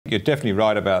you're definitely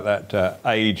right about that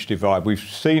age divide. We've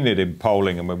seen it in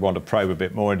polling, and we want to probe a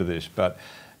bit more into this. But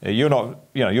you're not,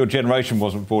 your generation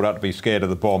wasn't brought up to be scared of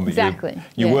the bomb. But exactly.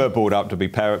 You were brought up to be,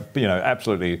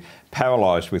 absolutely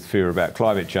paralysed with fear about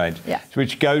climate change. Yeah.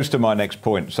 Which goes to my next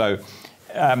point. So.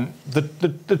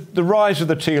 The rise of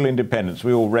the teal independence,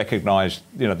 we all recognise,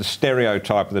 the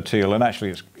stereotype of the teal, and actually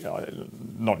it's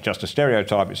not just a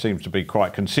stereotype, it seems to be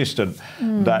quite consistent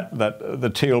that the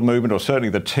teal movement, or certainly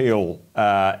the teal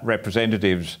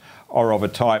representatives, are of a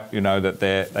type,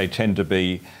 that they tend to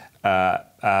be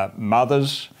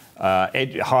mothers,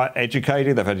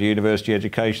 educated, they've had a university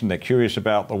education, they're curious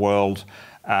about the world,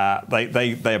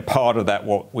 they're part of that,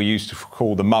 what we used to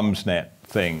call the mum's net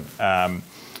thing.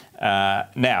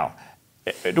 Now,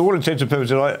 to all intents and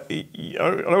purposes, I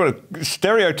don't want to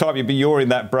stereotype you, but you're in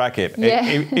that bracket. Yeah.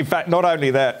 In fact, not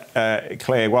only that,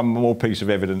 Claire, one more piece of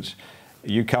evidence.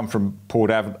 You come from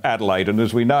Port Adelaide, and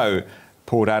as we know,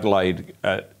 Port Adelaide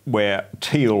wear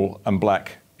teal and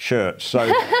black shirts.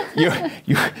 So,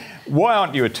 why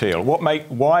aren't you a teal?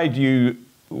 Why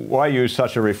are you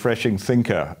such a refreshing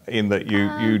thinker in that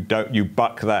you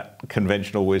buck that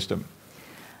conventional wisdom?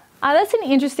 That's an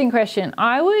interesting question.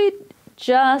 I would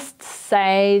just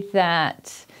say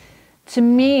that, to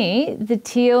me, the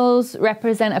teals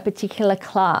represent a particular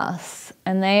class,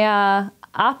 and they are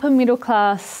upper middle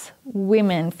class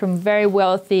women from very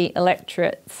wealthy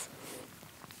electorates.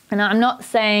 And I'm not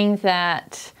saying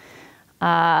that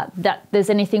that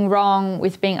there's anything wrong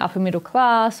with being upper middle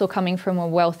class or coming from a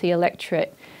wealthy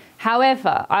electorate.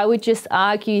 However, I would just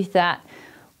argue that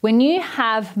when you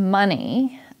have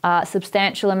money,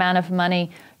 substantial amount of money,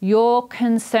 your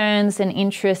concerns and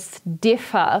interests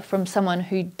differ from someone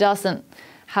who doesn't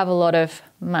have a lot of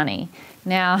money.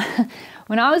 Now,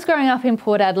 when I was growing up in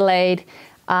Port Adelaide,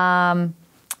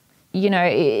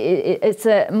 it's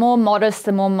a more modest,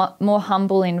 a more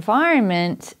humble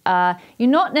environment. You're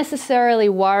not necessarily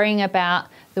worrying about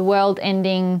the world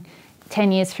ending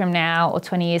 10 years from now or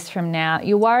 20 years from now.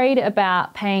 You're worried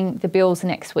about paying the bills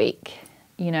next week.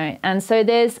 And so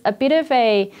there's a bit of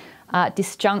a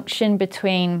disjunction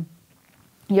between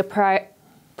your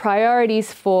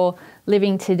priorities for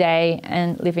living today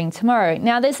and living tomorrow.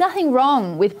 Now, there's nothing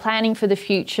wrong with planning for the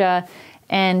future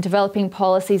and developing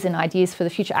policies and ideas for the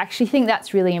future. I actually think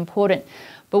that's really important.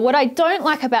 But what I don't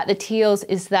like about the teals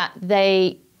is that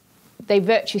they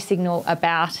virtue signal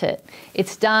about it.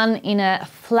 It's done in a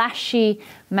flashy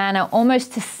manner,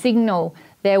 almost to signal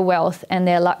their wealth and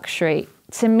their luxury.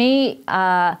 To me,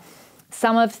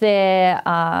 some of their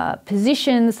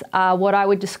positions are what I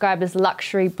would describe as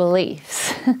luxury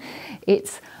beliefs.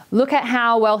 It's look at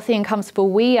how wealthy and comfortable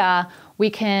we are.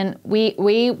 We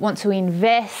want to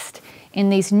invest in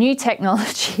these new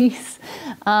technologies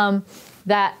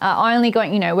that are only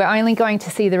going, we're only going to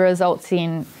see the results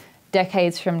in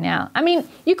decades from now. I mean,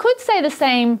 you could say the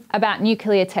same about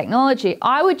nuclear technology.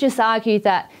 I would just argue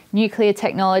that nuclear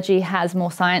technology has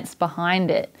more science behind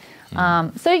it.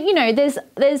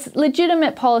 There's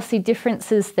legitimate policy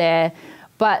differences there,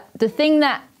 but the thing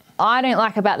that I don't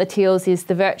like about the teals is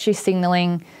the virtue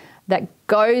signalling that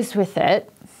goes with it.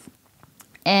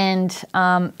 And,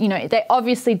 they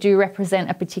obviously do represent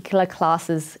a particular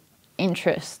class's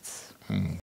interests.